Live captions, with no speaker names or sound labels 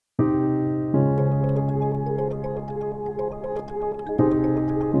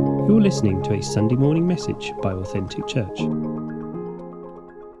You're listening to a Sunday morning message by Authentic Church.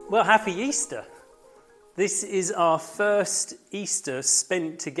 Well, happy Easter. This is our first Easter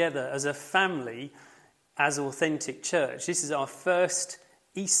spent together as a family, as Authentic Church. This is our first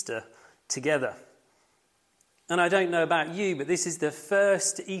Easter together. And I don't know about you, but this is the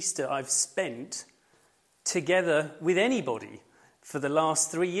first Easter I've spent together with anybody for the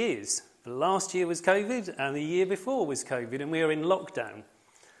last 3 years. The last year was COVID and the year before was COVID, and we were in lockdown.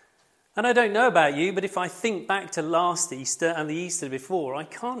 And I don't know about you, but if I think back to last Easter and the Easter before, I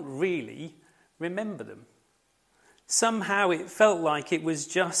can't really remember them. Somehow it felt like it was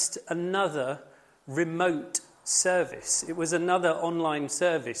just another remote service. It was another online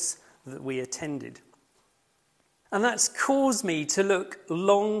service that we attended. And that's caused me to look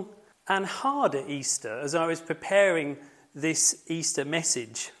long and hard at Easter as I was preparing this Easter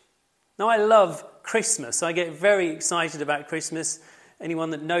message. Now, I love Christmas. I get very excited about Christmas.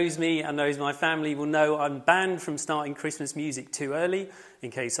 Anyone that knows me and knows my family will know I'm banned from starting Christmas music too early, in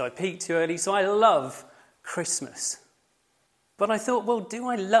case I peak too early. So I love Christmas. But I thought, well, do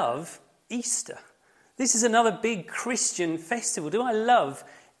I love Easter? This is another big Christian festival. Do I love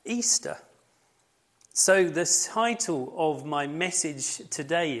Easter? So the title of my message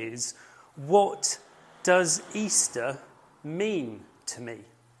today is, what does Easter mean to me?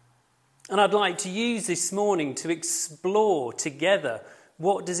 And I'd like to use this morning to explore together,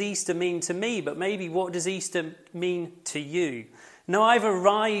 what does Easter mean to me, but maybe what does Easter mean to you? Now, I've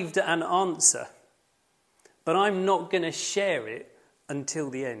arrived at an answer, but I'm not going to share it until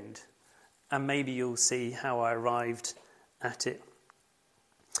the end. And maybe you'll see how I arrived at it.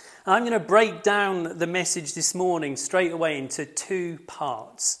 I'm going to break down the message this morning straight away into two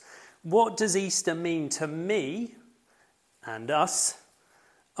parts. What does Easter mean to me and us?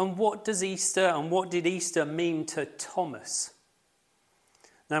 And what does Easter and what did Easter mean to Thomas?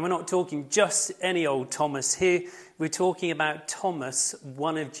 Now, we're not talking just any old Thomas here. We're talking about Thomas,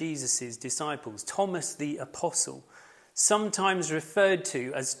 one of Jesus' disciples, Thomas the Apostle, sometimes referred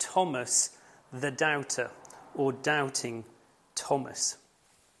to as Thomas the Doubter or Doubting Thomas.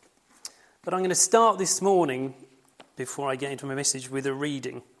 But I'm going to start this morning, before I get into my message, with a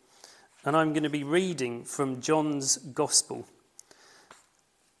reading. And I'm going to be reading from John's Gospel.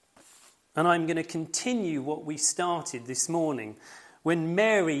 And I'm going to continue what we started this morning when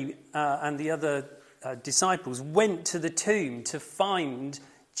Mary and the other disciples went to the tomb to find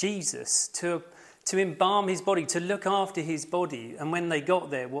Jesus, to embalm his body, to look after his body. And when they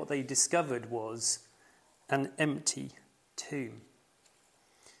got there, what they discovered was an empty tomb.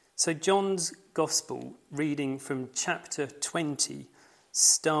 So John's Gospel, reading from chapter 20,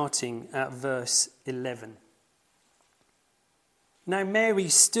 starting at verse 11. Now Mary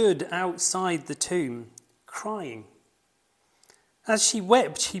stood outside the tomb, crying. As she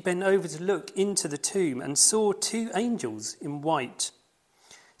wept, she bent over to look into the tomb and saw two angels in white,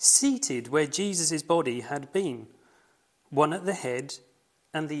 seated where Jesus' body had been, one at the head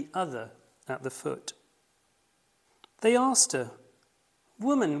and the other at the foot. They asked her,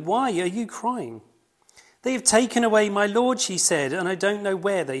 "Woman, why are you crying?" "They have taken away my Lord," she said, "and I don't know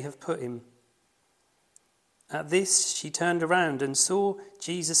where they have put him." At this, she turned around and saw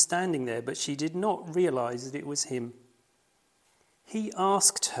Jesus standing there, but she did not realize that it was him. He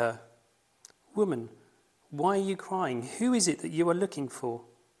asked her, "Woman, why are you crying? Who is it that you are looking for?"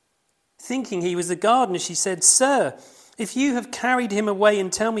 Thinking he was the gardener, she said, "Sir, if you have carried him away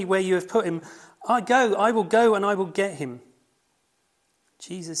and tell me where you have put him, I will go and I will get him."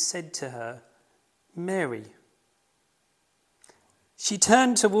 Jesus said to her, "Mary." She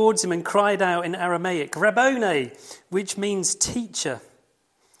turned towards him and cried out in Aramaic, "Rabboni," which means teacher.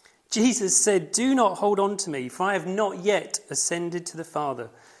 Jesus said, "Do not hold on to me, for I have not yet ascended to the Father.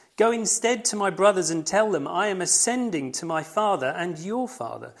 Go instead to my brothers and tell them, I am ascending to my Father and your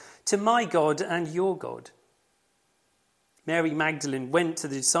Father, to my God and your God." Mary Magdalene went to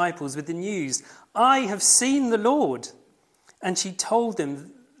the disciples with the news, "I have seen the Lord." And she told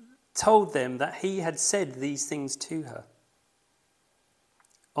them that he had said these things to her.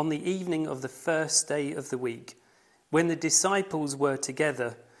 On the evening of the first day of the week, when the disciples were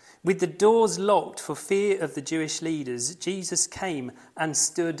together, with the doors locked for fear of the Jewish leaders, Jesus came and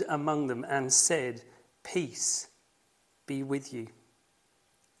stood among them and said, "Peace be with you."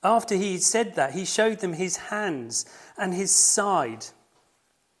 After he said that, he showed them his hands and his side.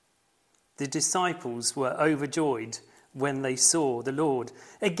 The disciples were overjoyed when they saw the Lord.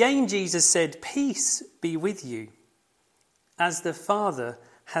 Again, Jesus said, "Peace be with you. As the Father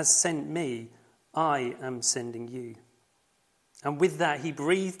has sent me, I am sending you." And with that, he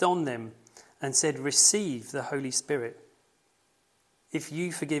breathed on them and said, "Receive the Holy Spirit. If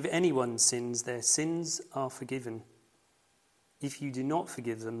you forgive anyone's sins, their sins are forgiven. If you do not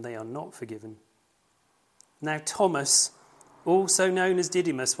forgive them, they are not forgiven." Now Thomas, also known as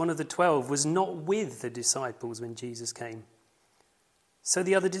Didymus, one of the 12, was not with the disciples when Jesus came. So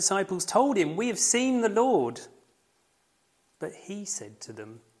the other disciples told him, "We have seen the Lord." But he said to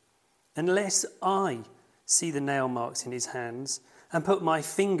them, "Unless I see the nail marks in his hands, and put my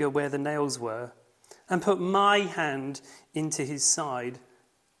finger where the nails were, and put my hand into his side,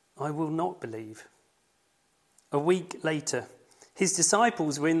 I will not believe." A week later, his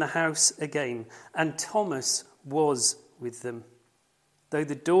disciples were in the house again, and Thomas was with them. Though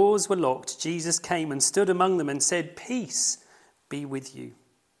the doors were locked, Jesus came and stood among them and said, "Peace be with you."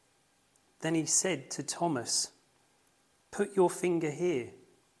 Then he said to Thomas, "Put your finger here.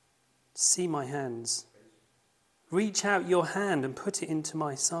 See my hands. Reach out your hand and put it into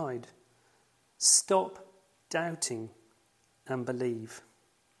my side. Stop doubting and believe."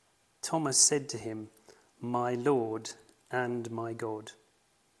 Thomas said to him, "My Lord and my God."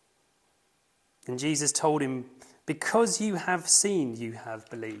 And Jesus told him, "Because you have seen, you have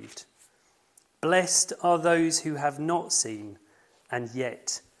believed. Blessed are those who have not seen and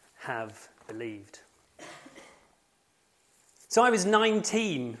yet have believed." So I was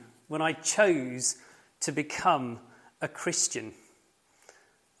 19 when I chose to become a Christian.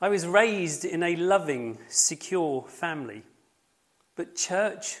 I was raised in a loving, secure family. But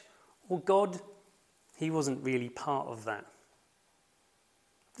church or God, he wasn't really part of that.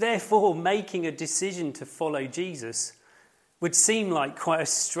 Therefore, making a decision to follow Jesus would seem like quite a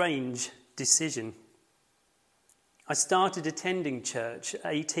strange decision. I started attending church at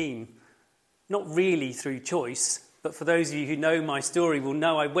 18, not really through choice, but for those of you who know my story will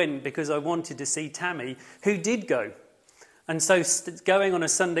know I went because I wanted to see Tammy, who did go. And so going on a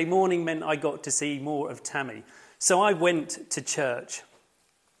Sunday morning meant I got to see more of Tammy. So I went to church.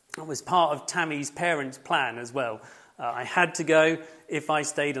 It was part of Tammy's parents' plan as well. I had to go if I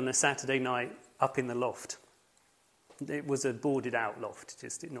stayed on a Saturday night up in the loft. It was a boarded out loft,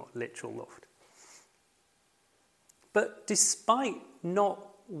 just not literal loft. But despite not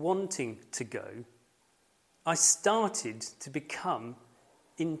wanting to go, I started to become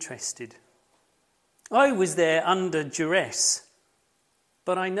interested. I was there under duress,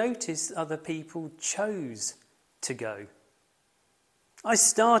 but I noticed other people chose to go. I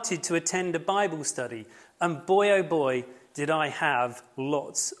started to attend a Bible study, and boy oh boy did I have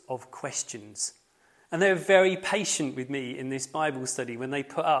lots of questions. And they were very patient with me in this Bible study when they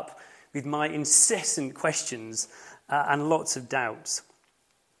put up with my incessant questions and lots of doubts.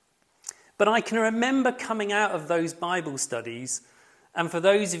 But I can remember coming out of those Bible studies, and for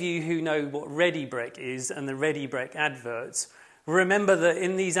those of you who know what Ready Brek is and the Ready Brek adverts, remember that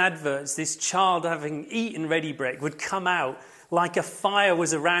in these adverts, this child having eaten Ready Brek would come out like a fire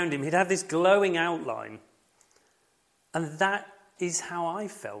was around him. He'd have this glowing outline. And that is how I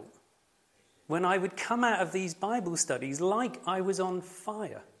felt when I would come out of these Bible studies, like I was on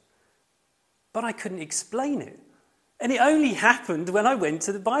fire. But I couldn't explain it. And it only happened when I went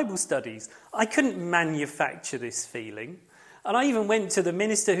to the Bible studies. I couldn't manufacture this feeling. And I even went to the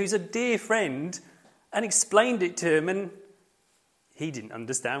minister, who's a dear friend, and explained it to him, and he didn't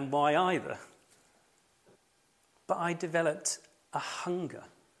understand why either. But I developed a hunger,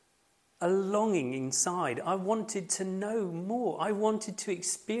 a longing inside. I wanted to know more. I wanted to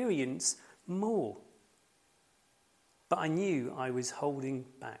experience more. But I knew I was holding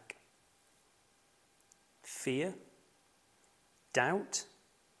back. Fear, doubt.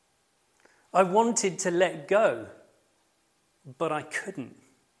 I wanted to let go, but I couldn't.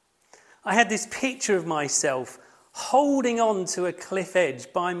 I had this picture of myself holding on to a cliff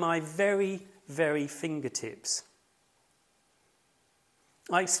edge by my very, very fingertips.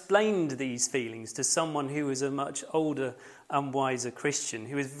 I explained these feelings to someone who was a much older and wiser Christian,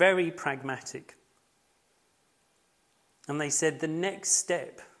 who was very pragmatic. And they said the next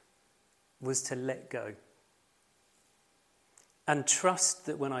step was to let go and trust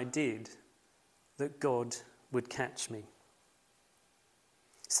that when I did, that God would catch me.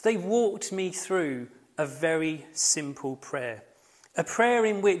 So they walked me through a very simple prayer, a prayer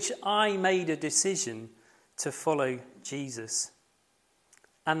in which I made a decision to follow Jesus.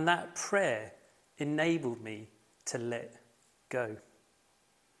 And that prayer enabled me to let go.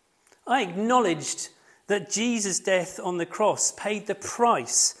 I acknowledged that Jesus' death on the cross paid the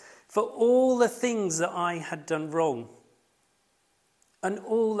price for all the things that I had done wrong and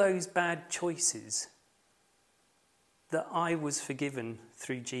all those bad choices, that I was forgiven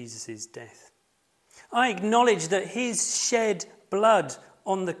through Jesus' death. I acknowledged that his shed blood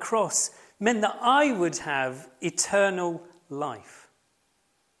on the cross meant that I would have eternal life.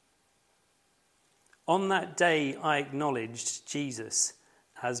 On that day, I acknowledged Jesus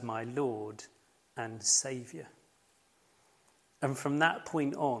as my Lord and Saviour. And from that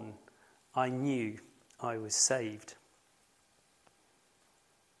point on, I knew I was saved.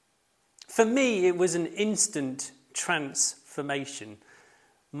 For me, it was an instant transformation.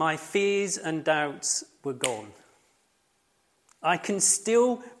 My fears and doubts were gone. I can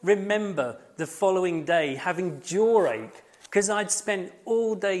still remember the following day having jawache because I'd spent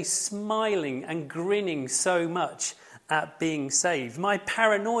all day smiling and grinning so much at being saved. My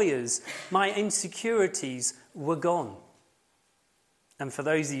paranoias, my insecurities were gone. And for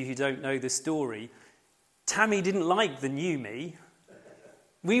those of you who don't know the story, Tammy didn't like the new me.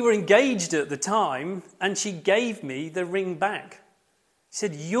 We were engaged at the time, and she gave me the ring back. She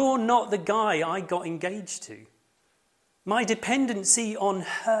said, "You're not the guy I got engaged to." My dependency on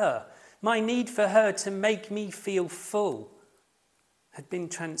her, my need for her to make me feel full, had been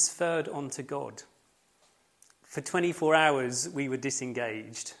transferred onto God. For 24 hours, we were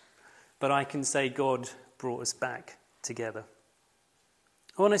disengaged, but I can say God brought us back together.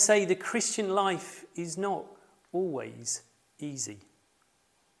 I want to say the Christian life is not always easy.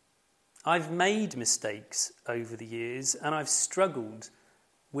 I've made mistakes over the years, and I've struggled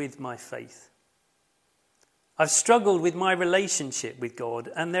with my faith. I've struggled with my relationship with God,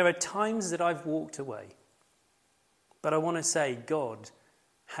 and there are times that I've walked away. But I want to say God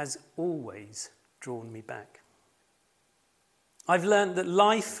has always drawn me back. I've learned that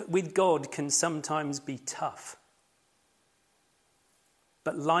life with God can sometimes be tough.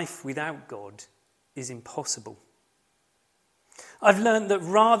 But life without God is impossible. I've learned that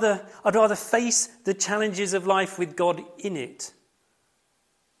I'd rather face the challenges of life with God in it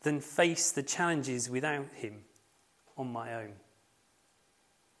than face the challenges without him on my own.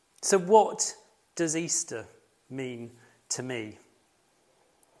 So what does Easter mean to me?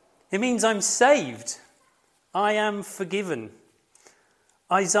 It means I'm saved. I am forgiven.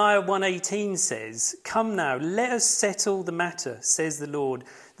 Isaiah 1:18 says, "Come now, let us settle the matter, says the Lord.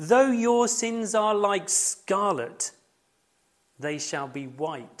 Though your sins are like scarlet, they shall be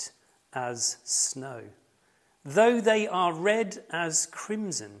white as snow. Though they are red as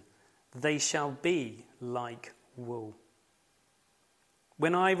crimson, they shall be like wool."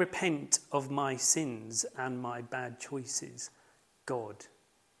 When I repent of my sins and my bad choices, God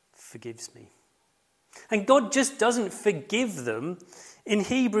forgives me. And God just doesn't forgive them. In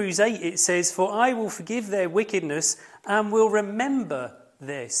Hebrews 8 it says, "For I will forgive their wickedness and will remember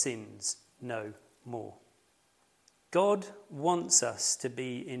their sins no more." God wants us to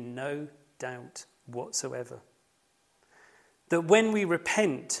be in no doubt whatsoever that when we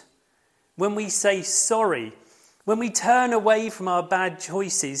repent, when we say sorry, when we turn away from our bad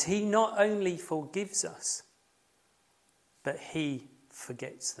choices, he not only forgives us, but he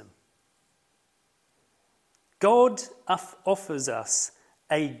forgets them. God offers us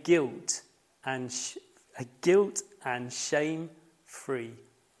a guilt and shame-free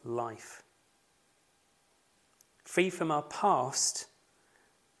life. Free from our past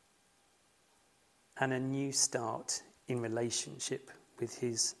and a new start in relationship with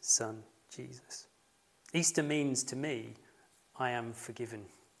his son, Jesus. Easter means to me, I am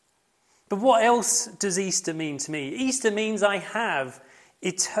forgiven. But what else does Easter mean to me? Easter means I have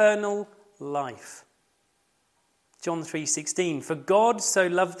eternal life. John 3:16, "For God so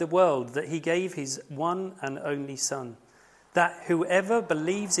loved the world that he gave his one and only Son, that whoever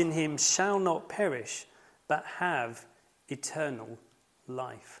believes in him shall not perish, but have eternal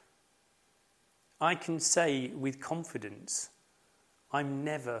life." I can say with confidence, I'm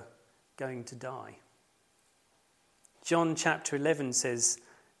never going to die. John chapter 11 says,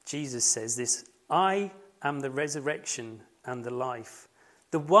 Jesus says this, "I am the resurrection and the life.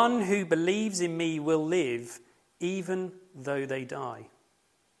 The one who believes in me will live even though they die.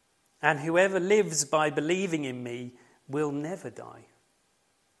 And whoever lives by believing in me will never die."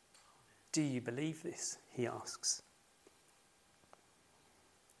 Do you believe this? He asks.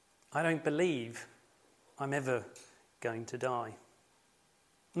 I don't believe I'm ever going to die.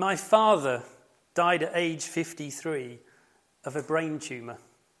 My father died at age 53 of a brain tumour.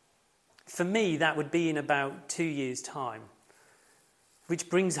 For me, that would be in about 2 years' time, which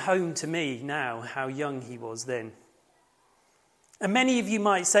brings home to me now how young he was then. And many of you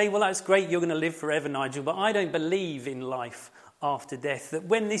might say, well, that's great, you're going to live forever, Nigel, but I don't believe in life after death, that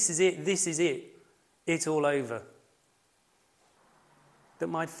when this is it, it's all over. That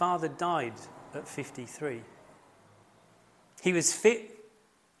my father died at 53. He was fit,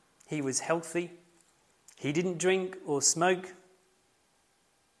 he was healthy, he didn't drink or smoke,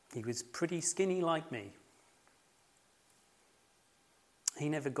 he was pretty skinny like me. He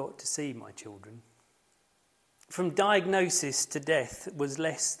never got to see my children. from diagnosis to death was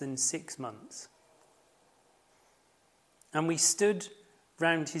less than 6 months. And we stood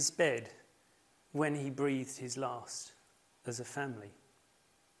round his bed when he breathed his last as a family.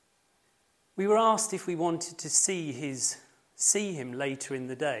 We were asked if we wanted to see him later in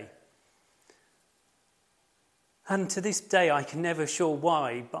the day. And to this day, I can never sure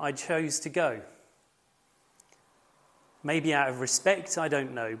why, but I chose to go. Maybe out of respect, I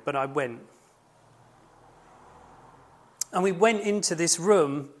don't know, but I went. And we went into this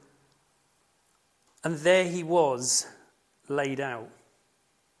room, and there he was, laid out.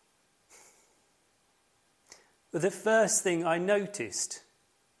 But the first thing I noticed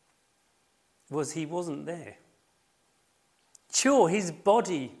was he wasn't there. Sure, his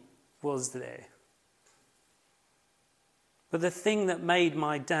body was there. But the thing that made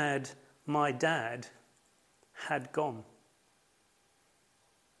my dad had gone.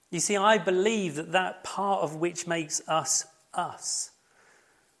 You see, I believe that part of which makes us,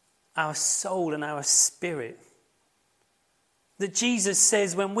 our soul and our spirit, that Jesus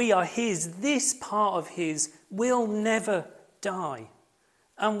says when we are his, this part of his will never die,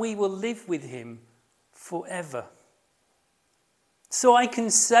 and we will live with him forever. So I can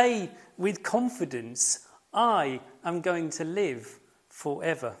say with confidence, I am going to live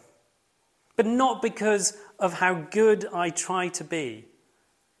forever. But not because of how good I try to be,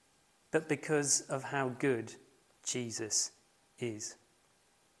 but because of how good Jesus is.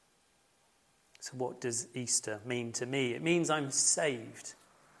 So what does Easter mean to me? It means I'm saved.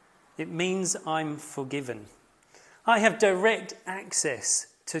 It means I'm forgiven. I have direct access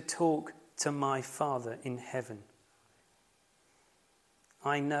to talk to my Father in heaven.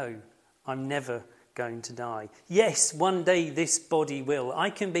 I know I'm never going to die. Yes, one day this body will. I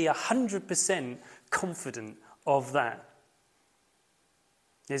can be 100% confident of that.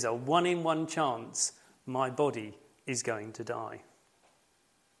 There's a 1 in 1 chance my body is going to die.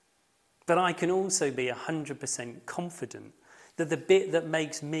 But I can also be 100% confident that the bit that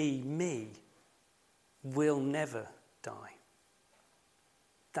makes me, me, will never die.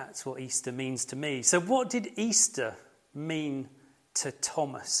 That's what Easter means to me. So what did Easter mean to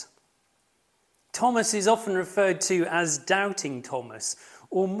Thomas? Thomas is often referred to as doubting Thomas,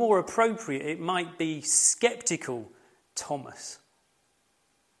 or more appropriate, it might be skeptical Thomas.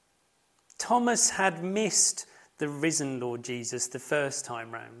 Thomas had missed the risen Lord Jesus the first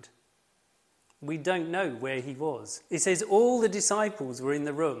time round. We don't know where he was. It says all the disciples were in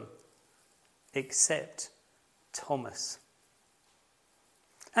the room, except Thomas.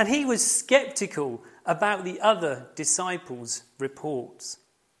 And he was skeptical about the other disciples' reports.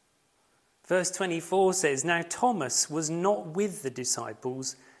 Verse 24 says, "Now Thomas was not with the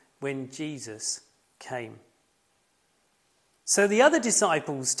disciples when Jesus came." So the other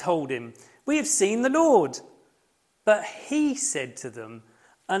disciples told him, "We have seen the Lord." But he said to them,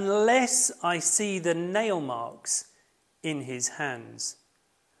 "Unless I see the nail marks in his hands,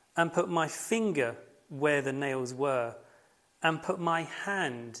 and put my finger where the nails were, and put my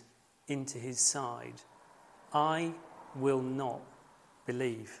hand into his side, I will not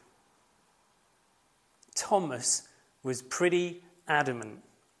believe." Thomas was pretty adamant.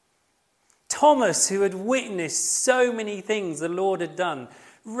 Thomas, who had witnessed so many things the Lord had done,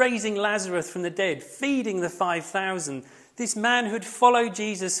 raising Lazarus from the dead, feeding the 5,000, this man who had followed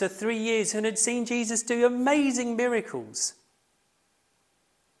Jesus for 3 years and had seen Jesus do amazing miracles,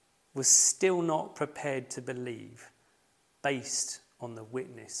 was still not prepared to believe based on the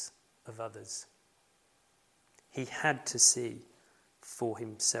witness of others. He had to see for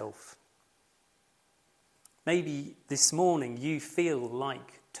himself. Maybe this morning you feel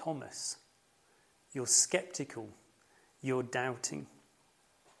like Thomas. You're skeptical. You're doubting.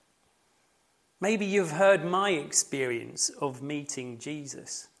 Maybe you've heard my experience of meeting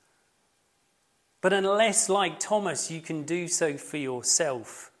Jesus. But unless, like Thomas, you can do so for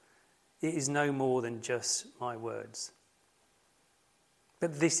yourself, it is no more than just my words.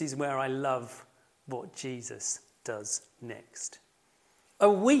 But this is where I love what Jesus does next.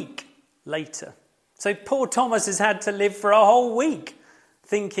 A week later. So poor Thomas has had to live for a whole week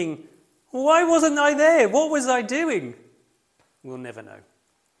thinking, why wasn't I there? What was I doing? We'll never know.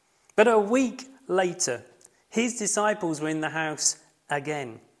 But a week later, his disciples were in the house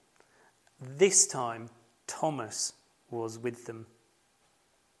again. This time, Thomas was with them.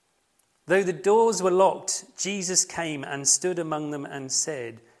 Though the doors were locked, Jesus came and stood among them and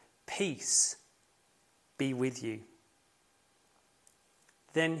said, "Peace be with you."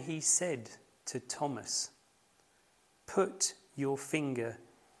 Then he said to Thomas, "Put your finger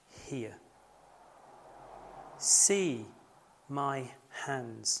here. See my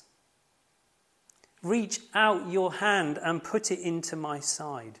hands. Reach out your hand and put it into my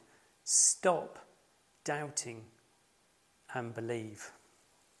side. Stop doubting and believe.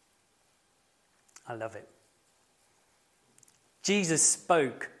 I love it. Jesus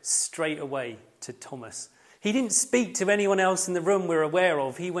spoke straight away to Thomas. He didn't speak to anyone else in the room we're aware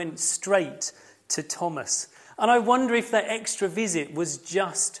of. He went straight to Thomas. And I wonder if that extra visit was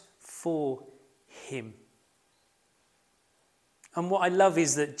just for him. And what I love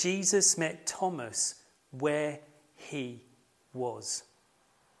is that Jesus met Thomas where he was.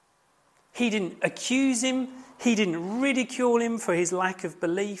 He didn't accuse him. He didn't ridicule him for his lack of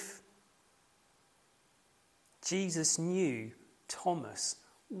belief. Jesus knew Thomas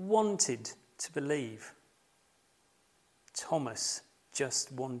wanted to believe. Thomas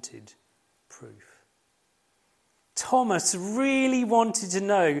just wanted proof. Thomas really wanted to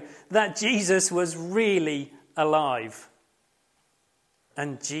know that Jesus was really alive.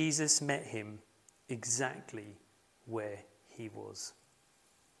 And Jesus met him exactly where he was.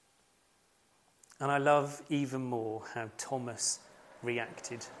 And I love even more how Thomas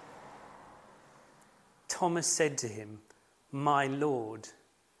reacted. Thomas said to him, "My Lord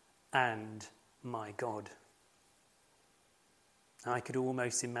and my God." I could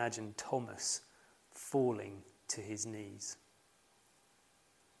almost imagine Thomas falling to his knees.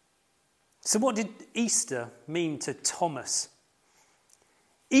 So what did Easter mean to Thomas?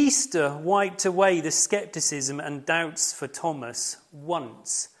 Easter wiped away the scepticism and doubts for Thomas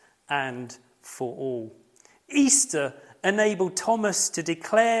once and for all. Easter enabled Thomas to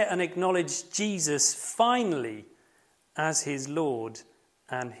declare and acknowledge Jesus finally as his Lord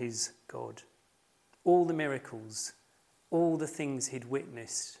and his God. All the miracles, all the things he'd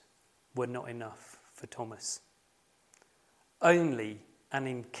witnessed were not enough for Thomas. Only an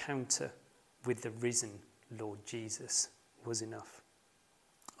encounter with the risen Lord Jesus was enough.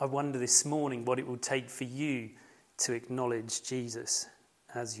 I wonder this morning what it will take for you to acknowledge Jesus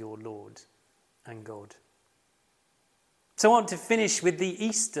as your Lord and God. So I want to finish with the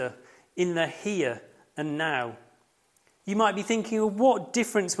Easter in the here and now. You might be thinking, well, what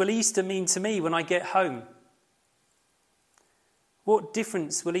difference will Easter mean to me when I get home? What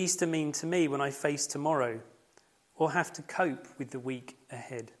difference will Easter mean to me when I face tomorrow or have to cope with the week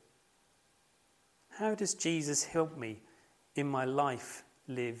ahead? How does Jesus help me in my life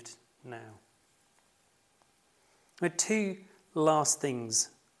lived now? There are two last things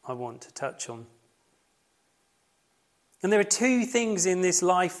I want to touch on. And there are two things in this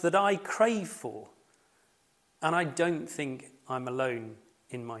life that I crave for, and I don't think I'm alone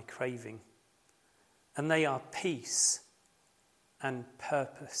in my craving. And they are peace and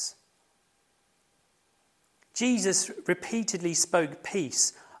purpose. Jesus repeatedly spoke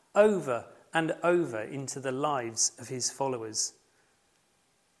peace over and over into the lives of his followers.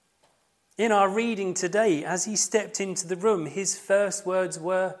 In our reading today, as he stepped into the room, his first words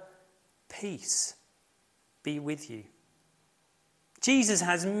were, "Peace be with you." Jesus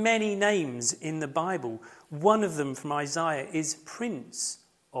has many names in the Bible. One of them from Isaiah is Prince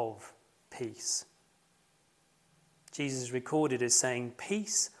of Peace. Jesus is recorded as saying,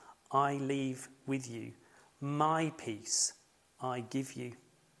 "Peace I leave with you. My peace I give you.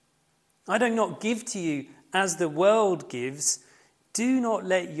 I do not give to you as the world gives. Do not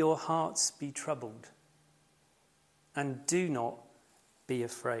let your hearts be troubled, and do not be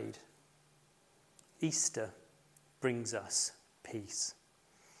afraid." Easter brings us peace.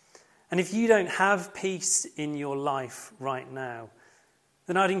 And if you don't have peace in your life right now,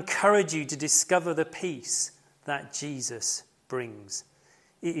 then I'd encourage you to discover the peace that Jesus brings.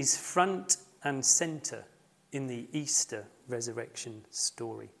 It is front and centre in the Easter resurrection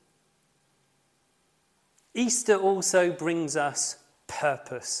story. Easter also brings us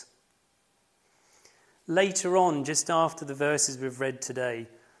purpose. Later on, just after the verses we've read today,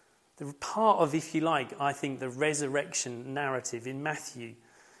 the part of, if you like, I think the resurrection narrative in Matthew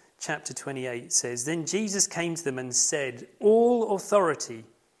chapter 28 says, "Then Jesus came to them and said, 'All authority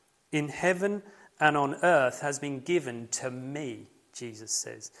in heaven and on earth has been given to me,' Jesus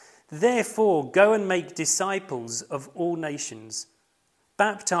says. 'Therefore, go and make disciples of all nations,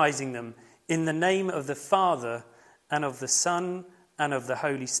 baptizing them in the name of the Father and of the Son and of the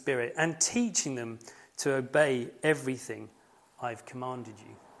Holy Spirit, and teaching them to obey everything I've commanded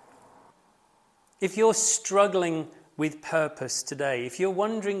you.'" If you're struggling with purpose today, if you're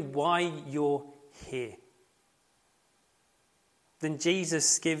wondering why you're here, then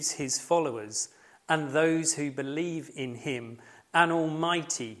Jesus gives his followers and those who believe in him an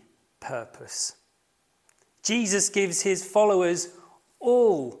almighty purpose. Jesus gives his followers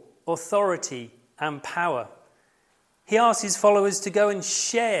all authority and power. He asks his followers to go and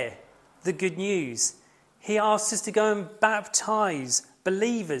share the good news. He asks us to go and baptize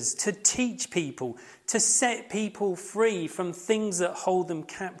believers, to teach people, to set people free from things that hold them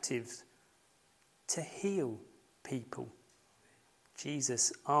captive, to heal people.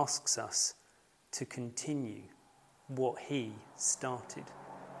 Jesus asks us to continue what he started.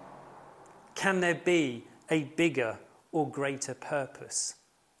 Can there be a bigger or greater purpose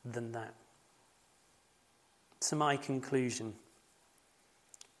than that? So my conclusion.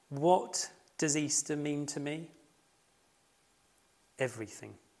 What does Easter mean to me?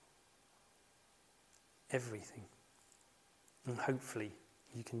 Everything. Everything. And hopefully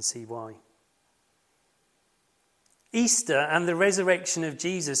you can see why. Easter and the resurrection of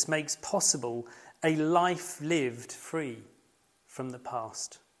Jesus makes possible a life lived free from the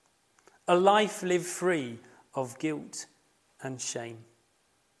past. A life lived free of guilt and shame.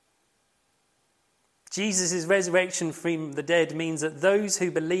 Jesus' resurrection from the dead means that those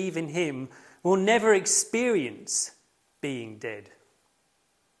who believe in him will never experience being dead.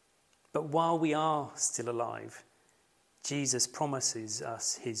 But while we are still alive, Jesus promises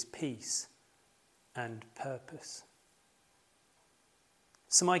us his peace and purpose.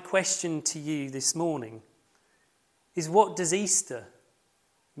 So my question to you this morning is, what does Easter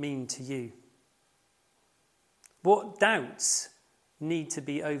mean to you? What doubts need to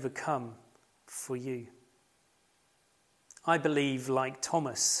be overcome for you? I believe, like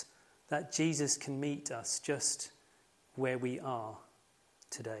Thomas, that Jesus can meet us just where we are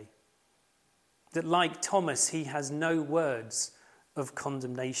today. That like Thomas, he has no words of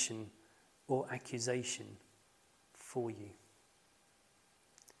condemnation or accusation for you.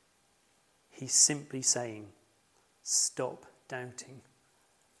 He's simply saying, stop doubting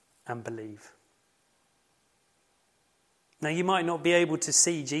and believe. Now, you might not be able to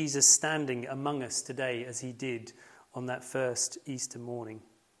see Jesus standing among us today as he did on that first Easter morning,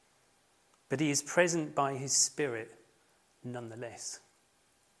 but he is present by his Spirit nonetheless.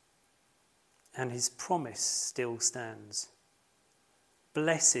 And his promise still stands.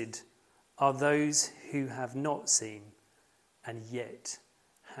 Blessed are those who have not seen and yet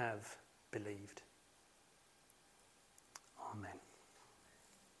have believed.